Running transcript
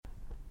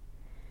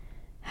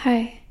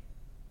Hi,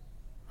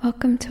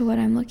 welcome to what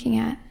I'm looking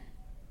at.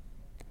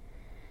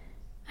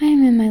 I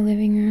am in my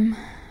living room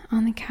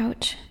on the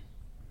couch.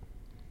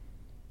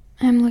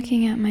 I'm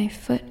looking at my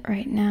foot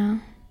right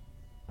now.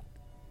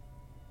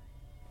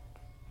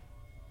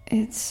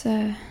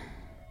 I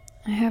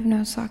have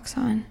no socks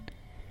on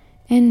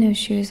and no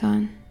shoes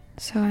on,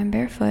 so I'm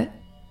barefoot.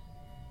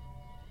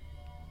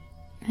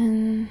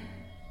 And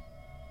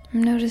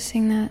I'm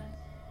noticing that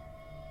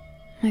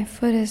my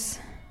foot is,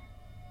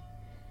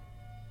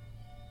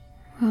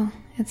 well,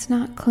 it's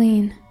not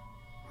clean.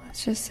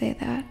 Let's just say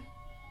that.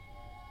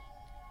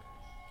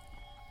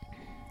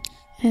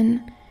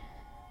 And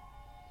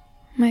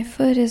my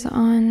foot is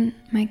on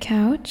my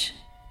couch.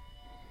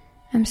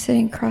 I'm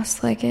sitting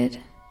cross-legged.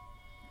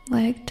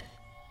 My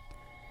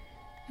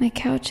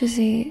couch is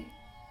a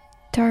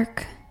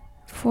dark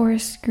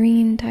forest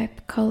green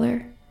type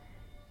color,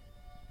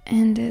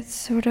 and it's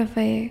sort of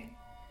a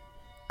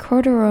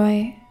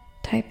corduroy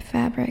type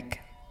fabric.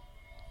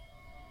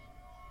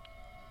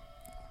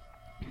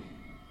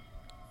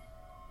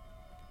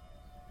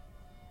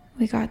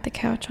 We got the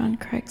couch on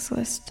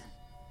Craigslist.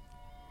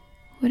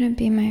 Wouldn't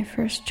be my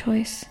first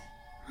choice,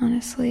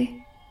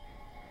 honestly.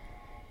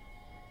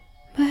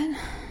 But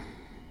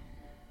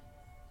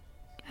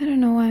I don't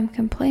know why I'm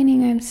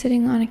complaining. I'm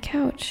sitting on a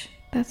couch.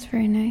 That's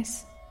very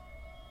nice.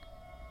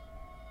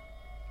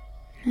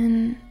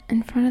 And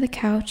in front of the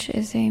couch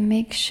is a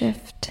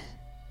makeshift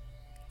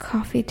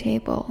coffee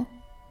table.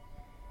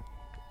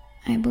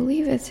 I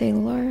believe it's a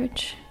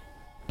large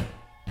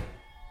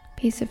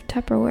piece of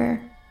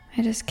Tupperware.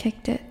 I just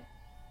kicked it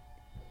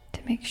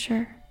to make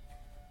sure.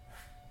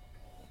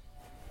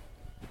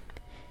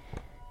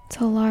 It's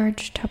a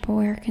large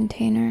Tupperware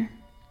container.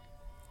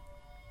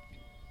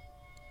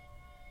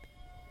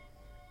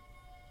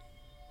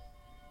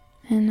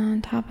 And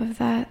on top of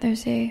that,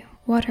 there's a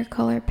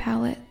watercolor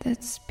palette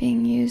that's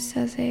being used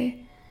as a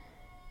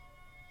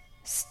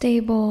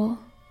stable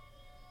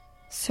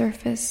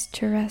surface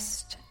to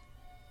rest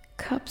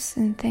cups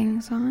and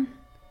things on,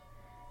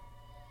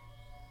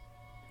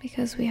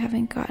 because we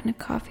haven't gotten a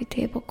coffee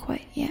table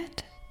quite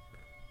yet.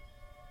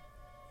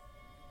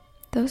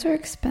 Those are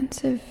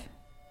expensive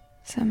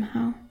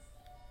somehow.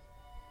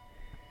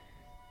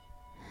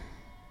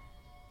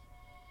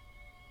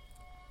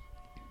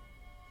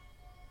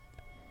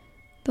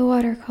 The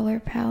watercolor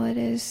palette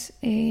is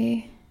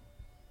a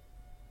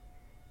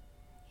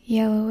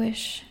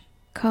yellowish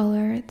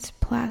color. It's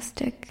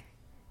plastic.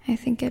 I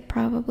think it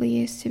probably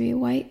used to be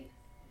white,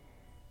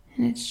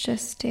 and it's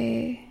just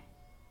a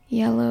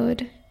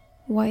yellowed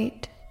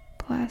white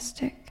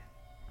plastic.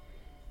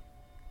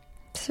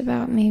 It's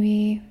about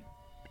maybe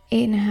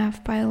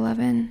 8.5 by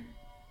 11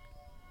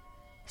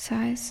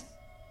 size,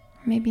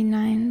 or maybe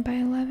 9 by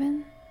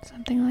 11,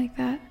 something like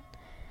that.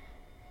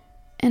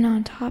 And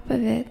on top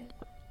of it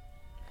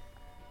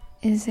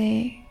is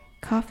a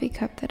coffee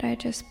cup that I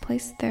just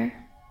placed there.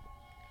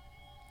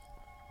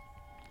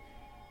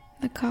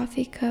 The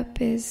coffee cup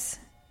is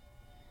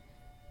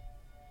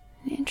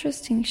an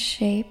interesting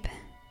shape.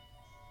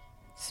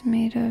 It's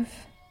made of,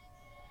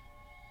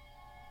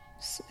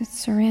 it's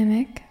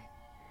ceramic,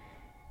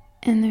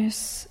 and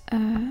it's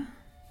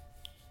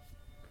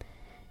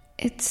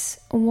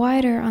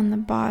wider on the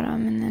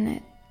bottom, and then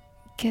it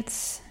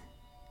gets,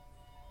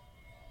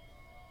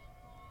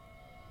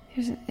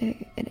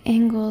 it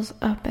angles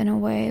up in a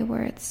way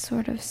where it's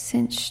sort of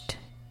cinched,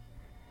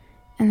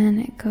 and then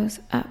it goes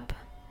up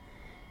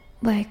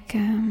like,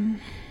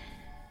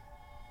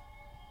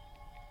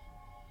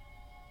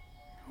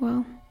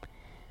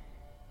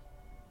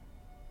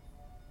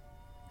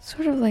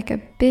 sort of like a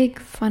big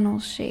funnel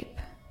shape,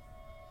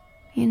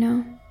 you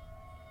know?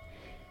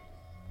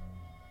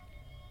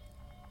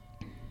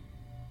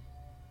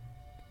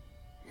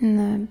 And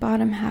the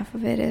bottom half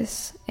of it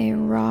is a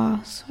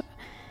raw,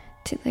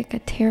 like a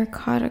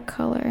terracotta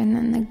color, and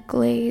then the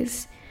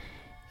glaze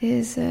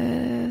is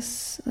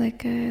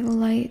like a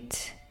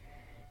light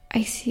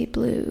icy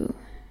blue,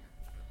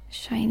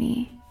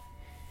 shiny.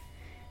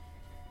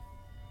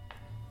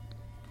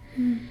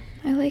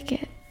 I like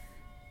it.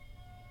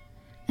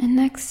 And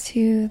next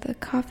to the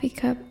coffee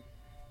cup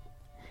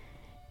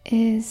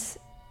is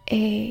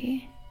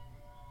a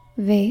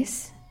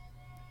vase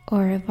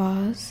or a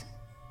vase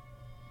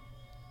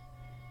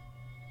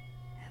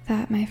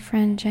that my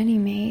friend Jenny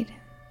made.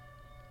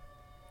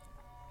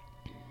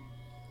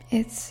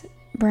 It's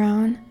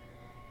brown,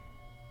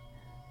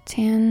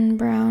 tan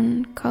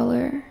brown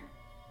color,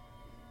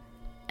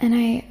 and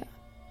I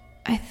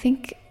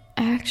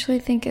actually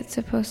think it's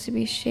supposed to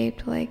be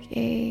shaped like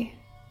a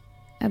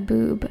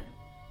boob.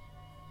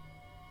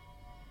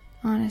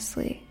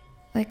 Honestly,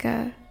 like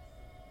a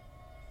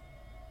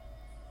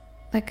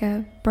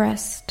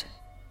breast,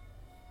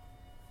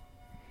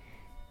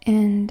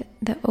 and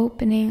the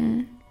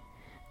opening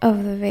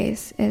of the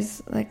vase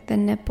is like the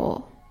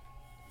nipple.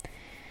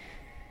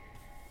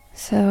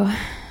 So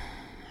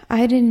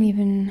I didn't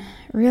even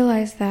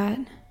realize that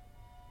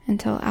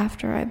until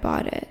after I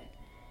bought it.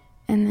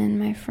 And then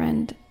my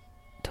friend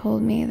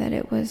told me that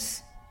it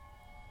was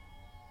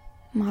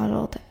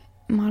modeled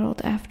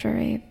after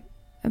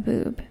a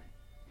boob.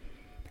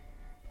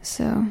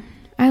 So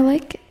I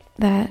like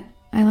that.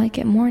 I like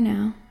it more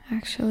now,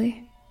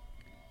 actually.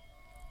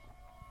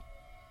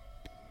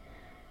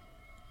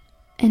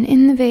 And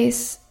in the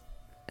vase,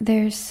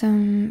 there's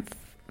some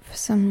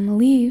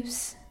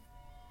leaves,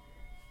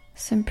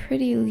 some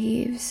pretty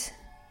leaves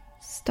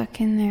stuck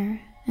in there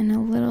in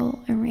a little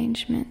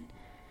arrangement.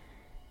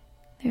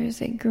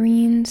 There's a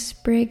green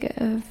sprig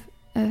of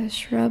a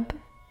shrub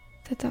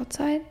that's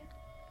outside,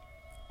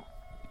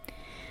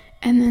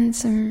 and then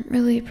some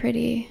really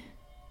pretty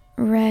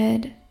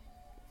red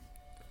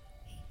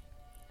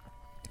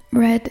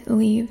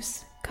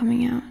leaves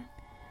coming out.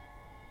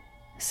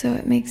 So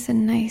it makes a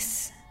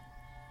nice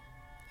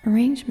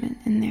arrangement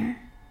in there,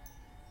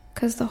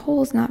 because the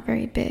hole's not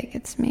very big.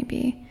 It's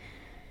maybe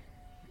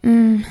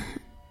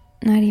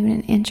not even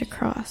an inch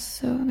across,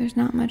 so there's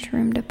not much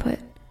room to put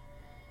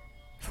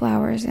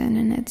flowers in,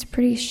 and it's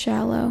pretty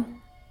shallow.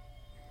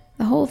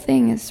 The whole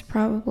thing is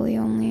probably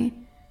only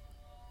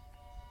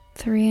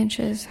 3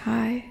 inches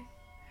high,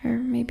 or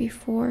maybe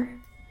 4,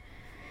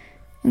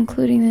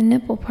 including the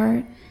nipple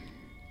part.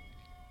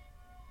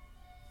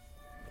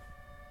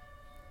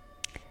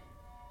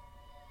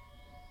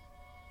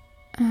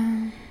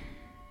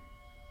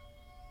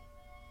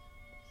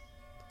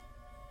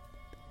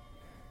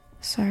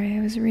 Sorry,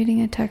 I was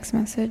reading a text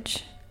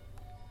message.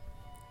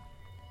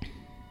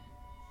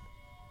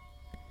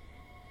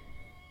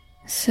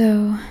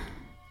 So,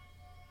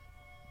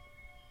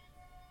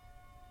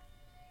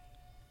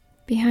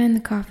 behind the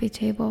coffee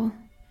table,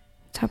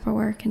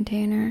 Tupperware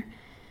container,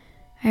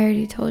 I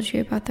already told you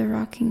about the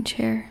rocking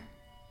chair.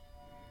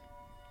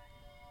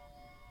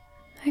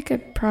 I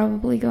could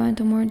probably go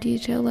into more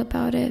detail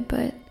about it,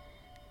 but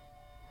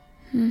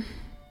I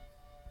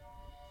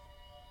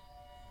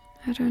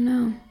don't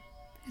know.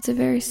 It's a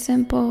very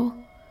simple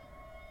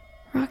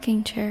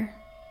rocking chair.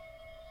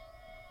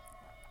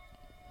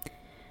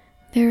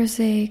 There's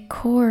a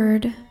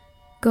cord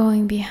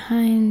going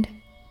behind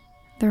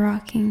the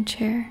rocking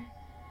chair,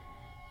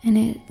 and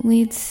it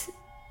leads,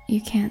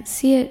 you can't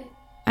see it,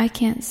 I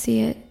can't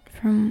see it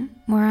from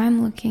where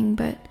I'm looking,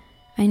 but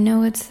I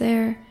know it's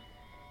there.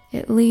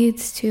 It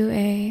leads to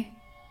a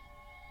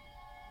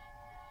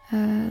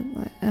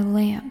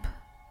lamp,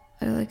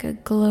 like a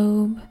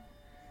globe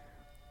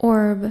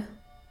orb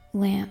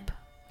lamp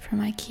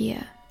from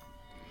IKEA.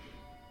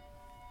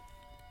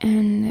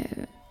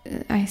 And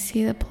I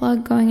see the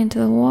plug going into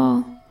the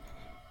wall,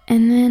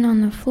 and then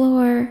on the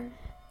floor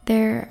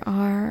there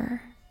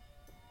are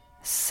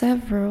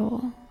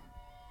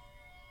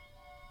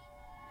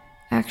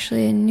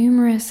actually a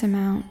numerous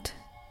amount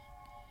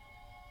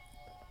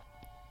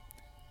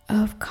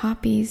of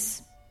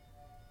copies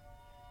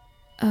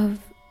of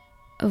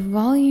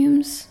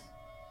volumes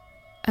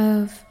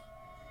of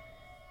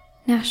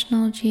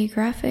National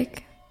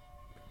Geographic.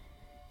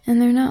 And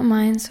they're not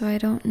mine, so I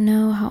don't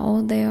know how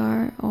old they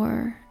are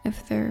or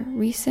if they're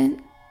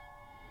recent.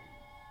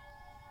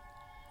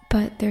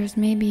 But there's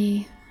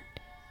maybe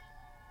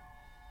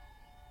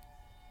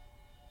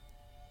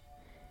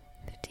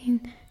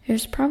 15,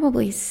 there's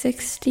probably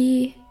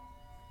 60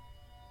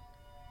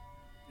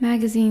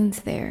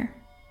 magazines there.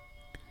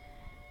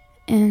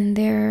 And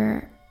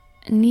they're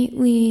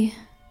neatly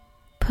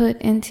put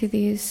into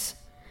these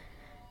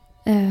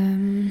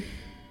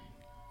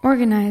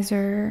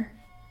organizer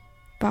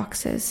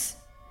boxes.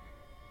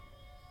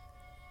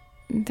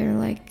 They're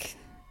like,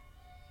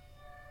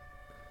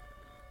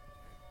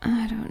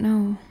 I don't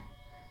know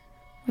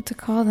what to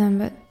call them,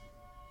 but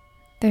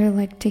they're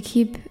like to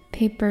keep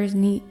papers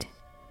neat.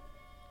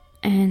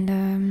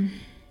 And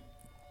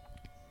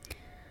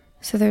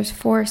so there's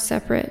 4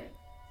 separate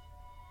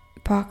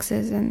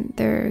boxes, and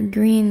they're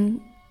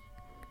green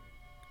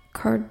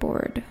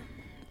cardboard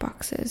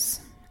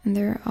boxes, and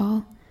they're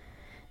all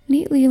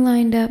neatly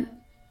lined up.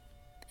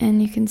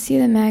 And you can see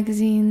the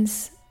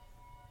magazines,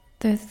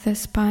 the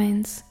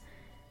spines.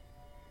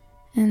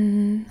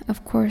 And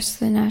of course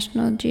the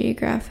National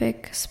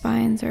Geographic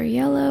spines are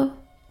yellow.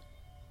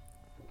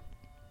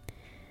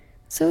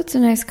 So it's a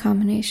nice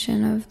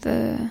combination of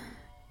the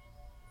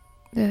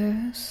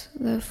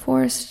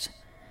forest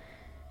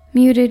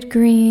muted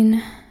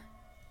green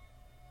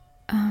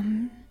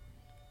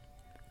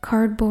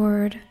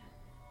cardboard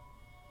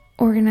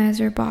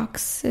organizer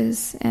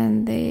boxes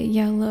and the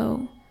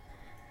yellow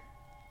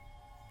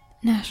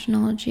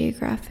National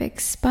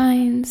Geographic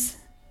spines,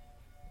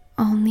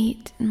 all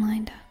neat and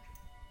lined up.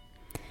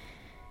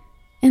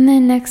 And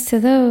then next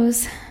to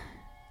those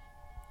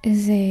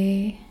is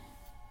a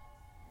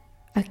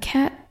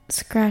cat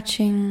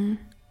scratching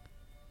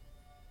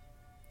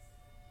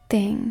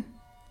thing.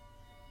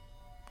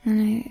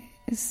 And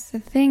it's a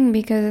thing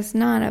because it's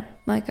not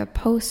like a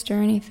post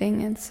or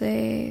anything. It's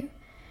a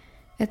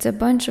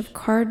bunch of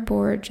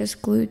cardboard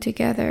just glued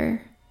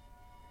together.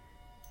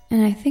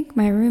 And I think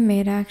my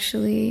roommate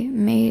actually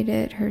made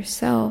it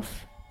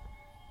herself.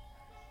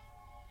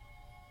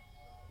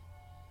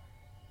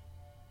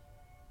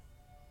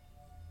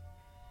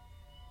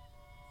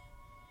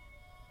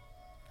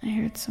 I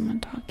heard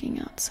someone talking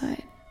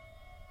outside.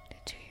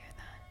 Did you hear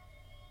that?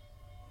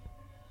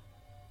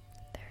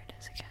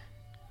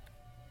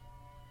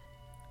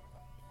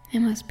 It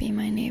must be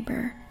my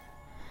neighbor.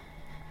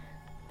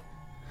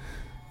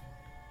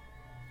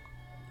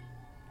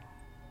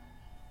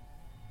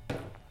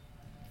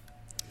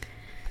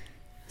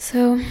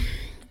 So,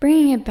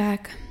 bringing it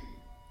back,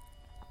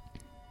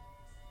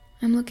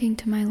 I'm looking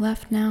to my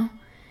left now,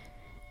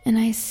 and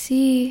I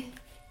see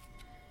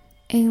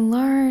a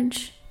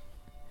large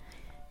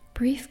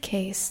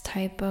briefcase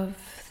type of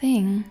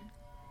thing,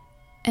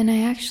 and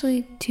I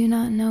actually do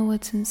not know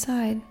what's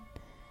inside.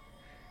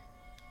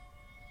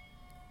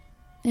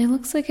 It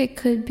looks like it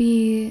could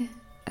be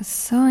a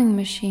sewing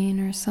machine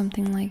or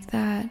something like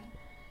that.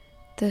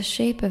 The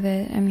shape of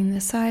it,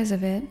 the size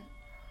of it.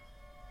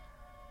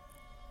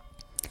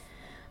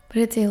 But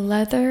it's a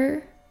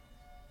leather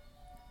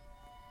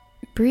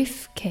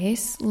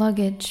briefcase,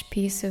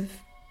 piece of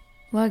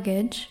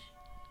luggage.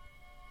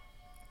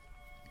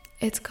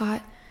 It's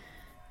got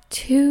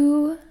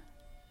 2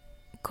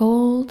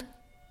 gold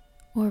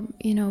or,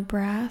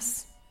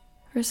 brass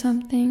or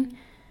something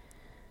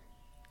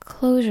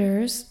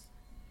closures.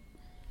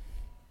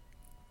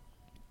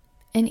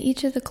 And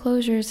each of the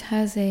closures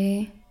has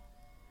a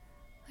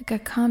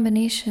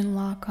combination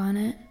lock on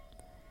it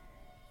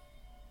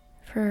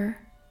for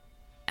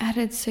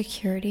added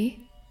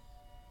security.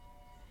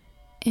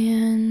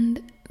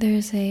 And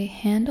there's a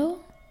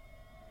handle.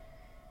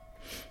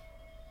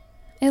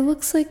 It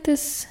looks like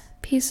this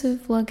piece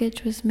of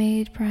luggage was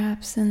made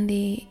perhaps in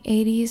the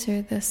 80s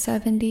or the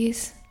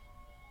 70s.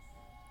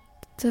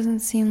 It doesn't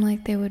seem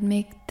like they would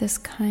make this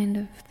kind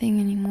of thing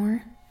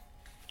anymore.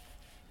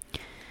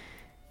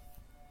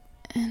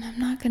 And I'm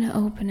not going to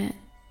open it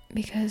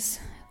because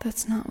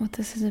that's not what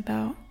this is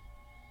about.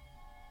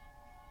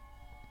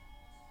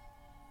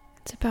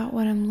 It's about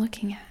what I'm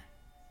looking at.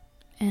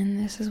 And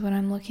this is what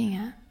I'm looking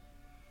at.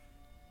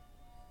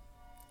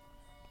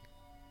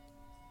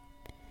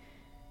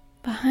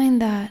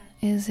 Behind that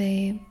is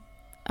a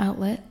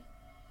outlet,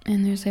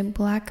 and there's a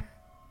black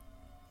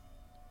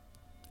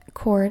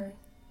cord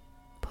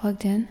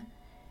plugged in,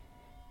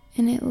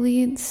 and it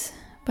leads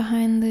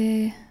behind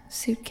the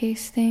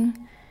suitcase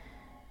thing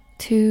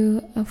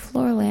to a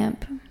floor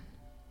lamp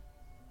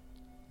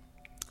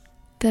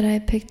that I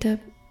picked up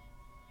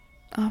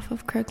off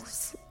of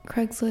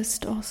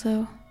Craigslist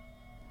also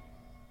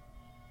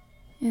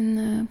in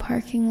the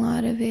parking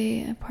lot of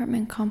a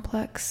apartment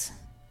complex.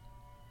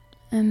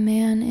 A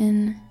man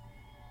in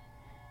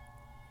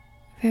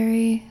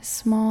very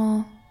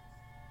small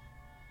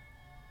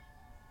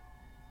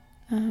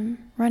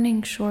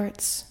running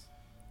shorts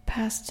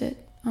passed it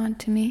on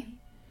to me.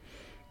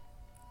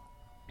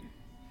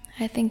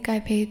 I think I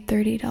paid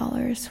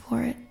 $30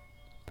 for it.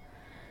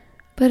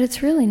 But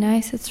it's really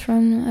nice. It's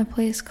from a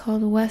place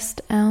called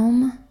West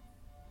Elm.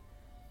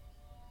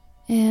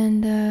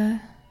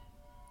 And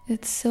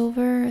it's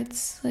silver.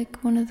 It's like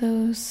one of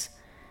those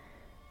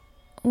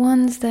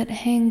ones that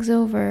hangs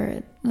over.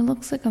 It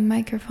looks like a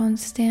microphone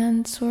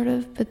stand, sort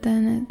of, but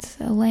then it's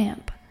a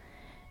lamp.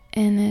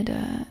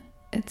 And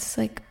it's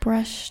like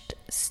brushed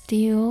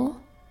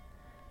steel.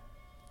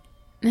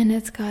 And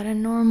it's got a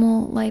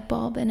normal light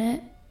bulb in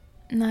it,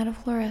 not a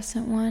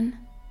fluorescent one.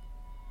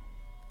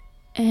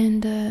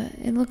 And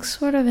it looks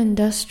sort of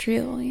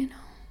industrial,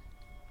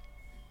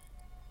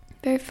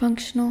 Very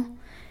functional.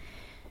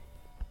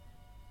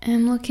 And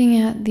I'm looking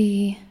at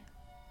the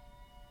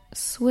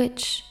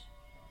switch,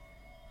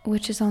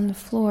 which is on the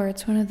floor.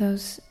 It's one of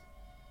those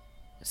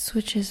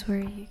switches where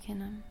you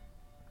can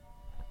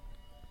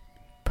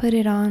put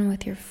it on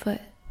with your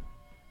foot.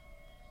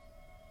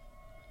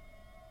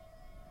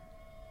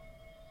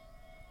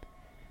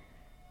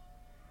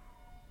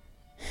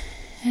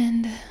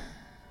 And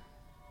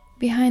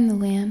behind the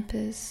lamp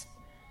is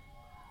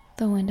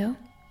the window.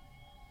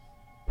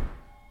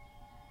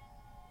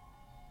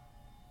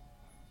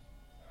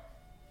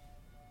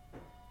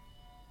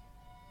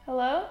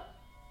 Hello?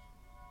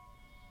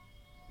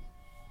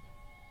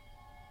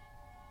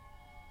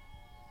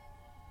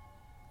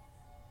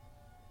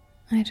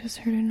 I just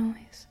heard a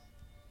noise.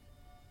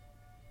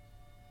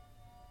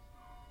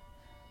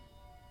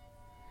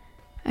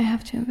 I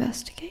have to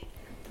investigate.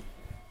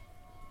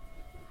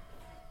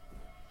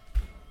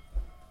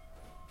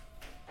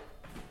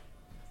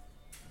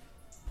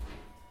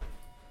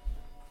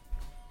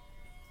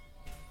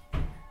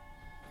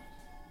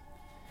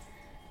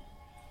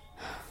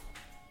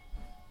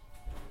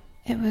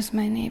 It was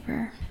my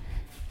neighbor.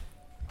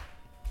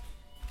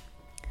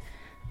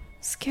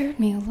 Scared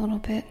me a little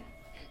bit.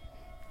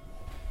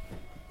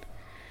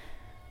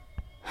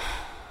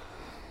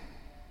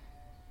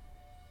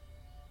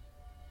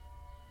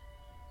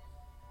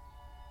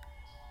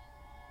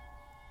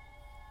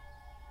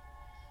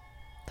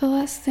 The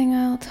last thing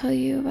I'll tell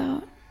you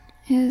about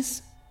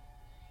is,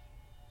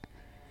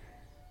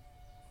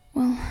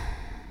 I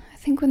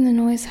think when the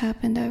noise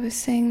happened, I was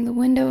saying the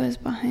window is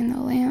behind the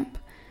lamp,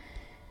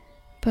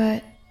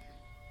 but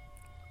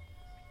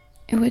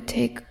it would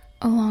take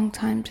a long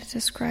time to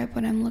describe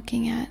what I'm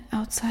looking at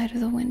outside of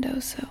the window,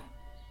 so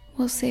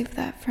we'll save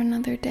that for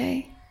another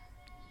day.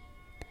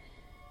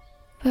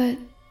 But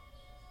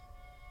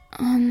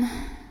on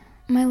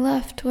my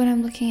left, what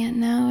I'm looking at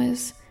now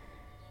is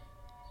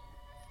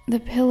the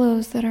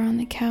pillows that are on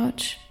the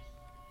couch.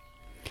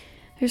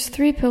 There's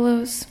 3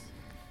 pillows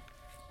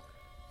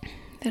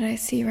that I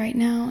see right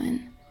now,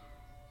 and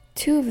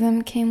 2 of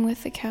them came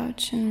with the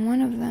couch, and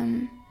one of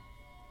them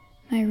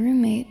my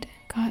roommate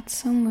got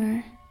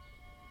somewhere,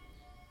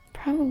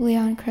 probably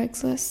on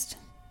Craigslist.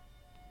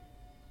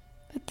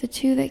 But the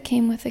 2 that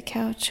came with the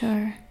couch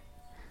are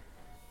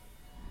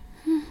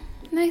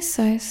nice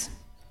size.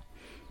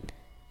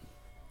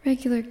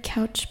 Regular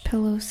couch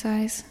pillow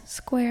size,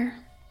 square.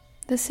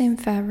 The same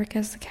fabric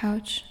as the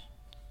couch,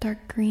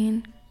 dark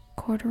green,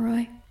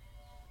 corduroy.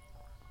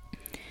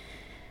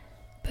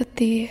 But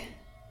the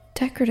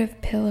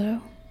decorative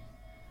pillow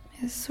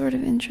is sort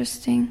of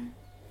interesting.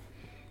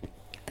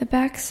 The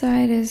back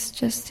side is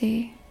just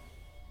a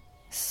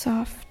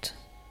soft,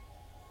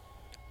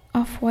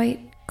 off-white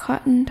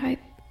cotton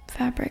type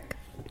fabric.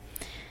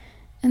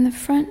 And the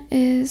front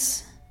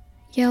is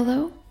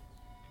yellow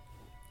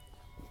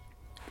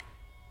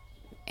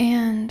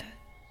and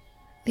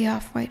the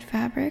off-white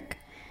fabric.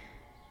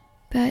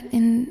 But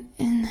in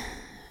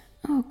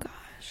oh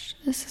gosh,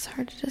 this is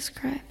hard to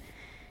describe.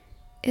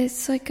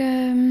 It's like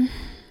a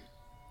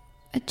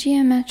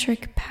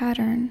geometric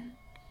pattern.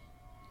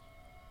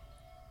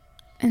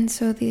 And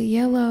so the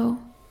yellow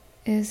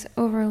is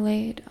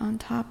overlaid on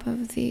top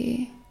of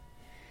the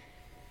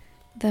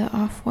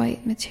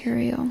off-white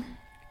material.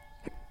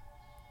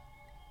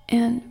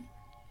 And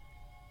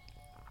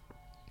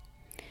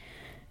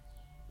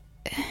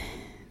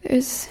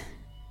it's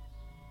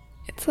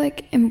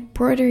like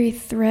embroidery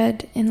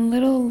thread in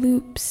little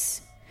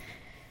loops.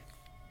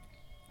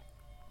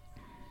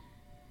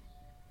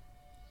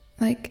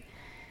 Like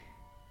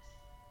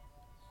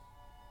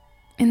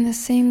in the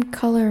same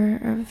color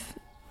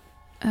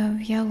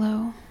of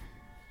yellow,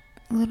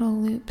 little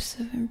loops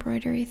of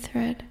embroidery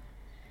thread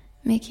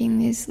making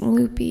these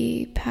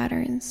loopy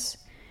patterns.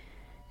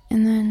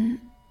 And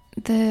then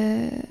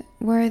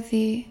where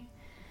the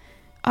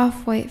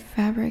off-white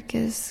fabric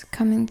is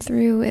coming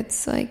through,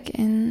 it's like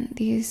in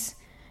these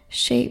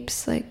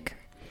shapes like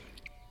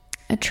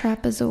a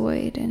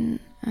trapezoid and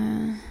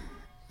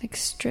like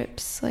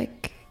strips,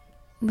 like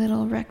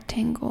little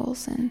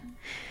rectangles. And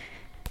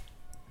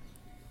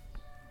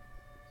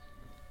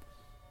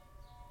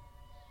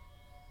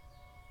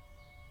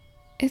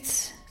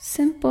it's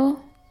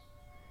simple,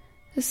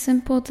 a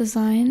simple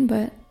design,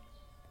 but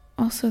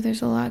also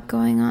there's a lot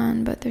going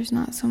on, but there's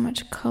not so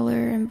much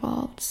color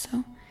involved,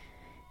 so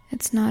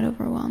it's not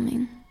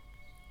overwhelming.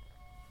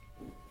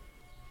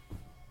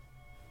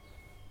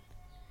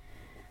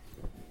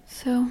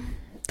 So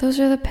those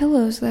are the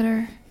pillows that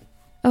are,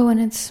 and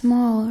it's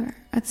smaller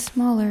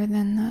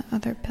than the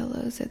other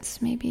pillows.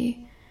 It's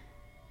maybe,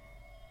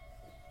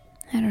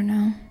 I don't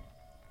know,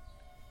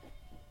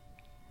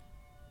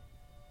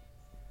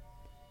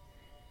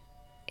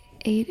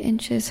 8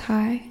 inches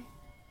high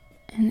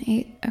and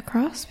 8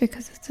 across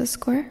because it's a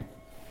square.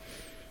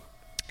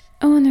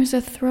 Oh, and there's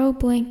a throw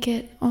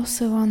blanket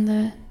also on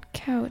the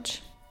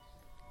couch.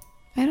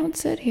 I don't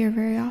sit here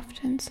very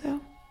often, so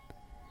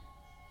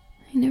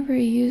I never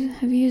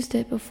have used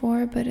it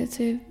before, but it's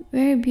a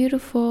very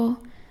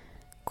beautiful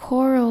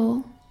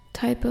coral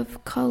type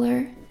of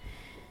color,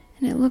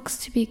 and it looks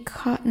to be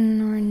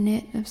cotton or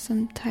knit of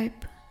some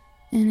type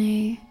in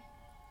a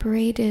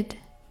braided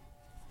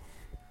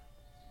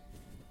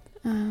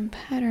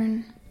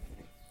pattern.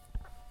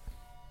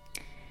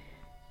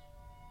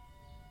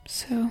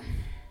 So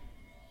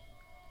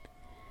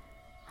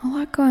a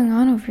lot going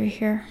on over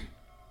here.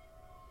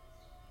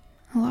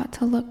 A lot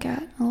to look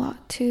at, a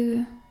lot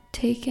to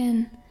take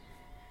in.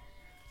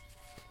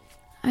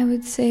 I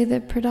would say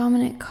the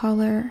predominant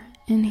color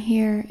in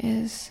here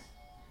is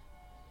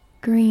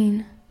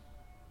green,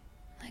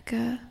 like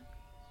a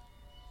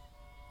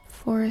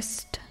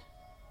forest,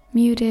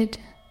 muted,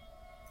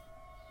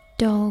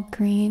 dull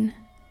green,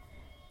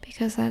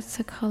 because that's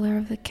the color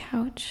of the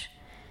couch,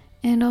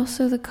 and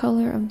also the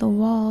color of the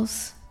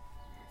walls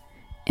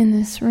in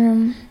this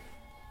room.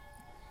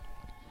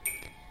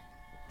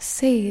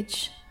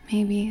 Sage,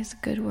 maybe, is a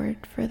good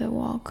word for the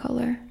wall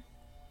color.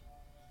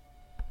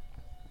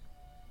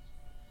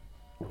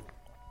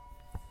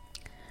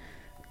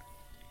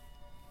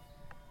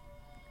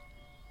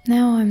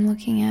 Now I'm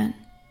looking at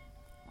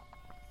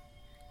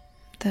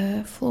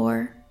the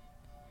floor,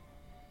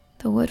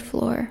 the wood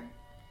floor.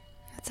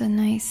 It's a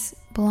nice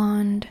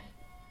blonde,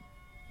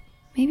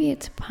 maybe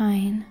it's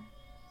pine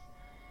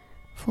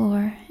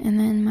floor, and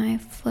then my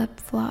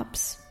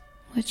flip-flops,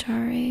 which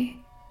are a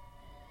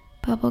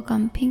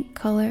bubblegum pink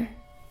color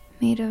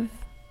made of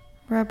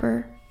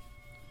rubber,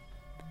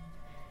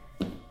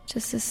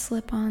 just a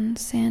slip-on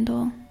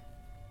sandal.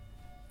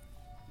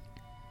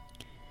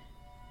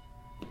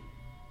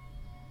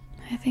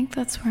 I think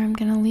that's where I'm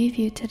gonna leave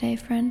you today,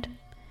 friend.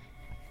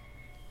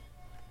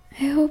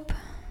 I hope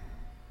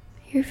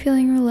you're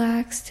feeling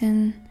relaxed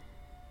and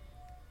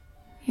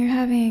you're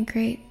having a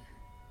great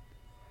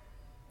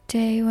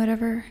day,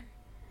 whatever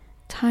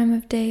time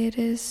of day it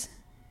is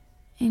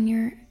in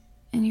your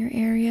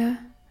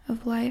area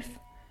of life.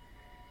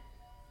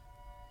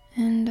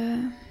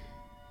 And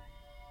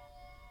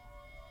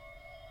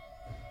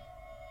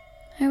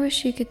I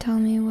wish you could tell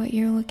me what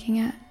you're looking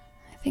at.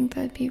 I think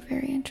that'd be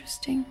very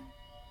interesting.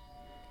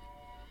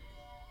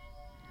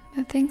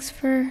 But thanks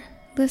for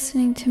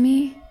listening to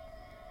me,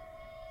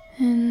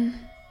 and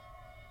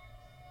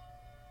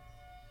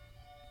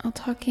I'll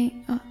talk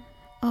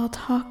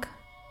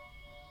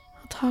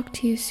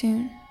to you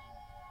soon.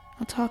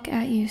 I'll talk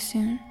at you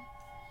soon.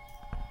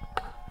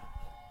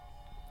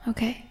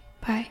 Okay,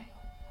 bye.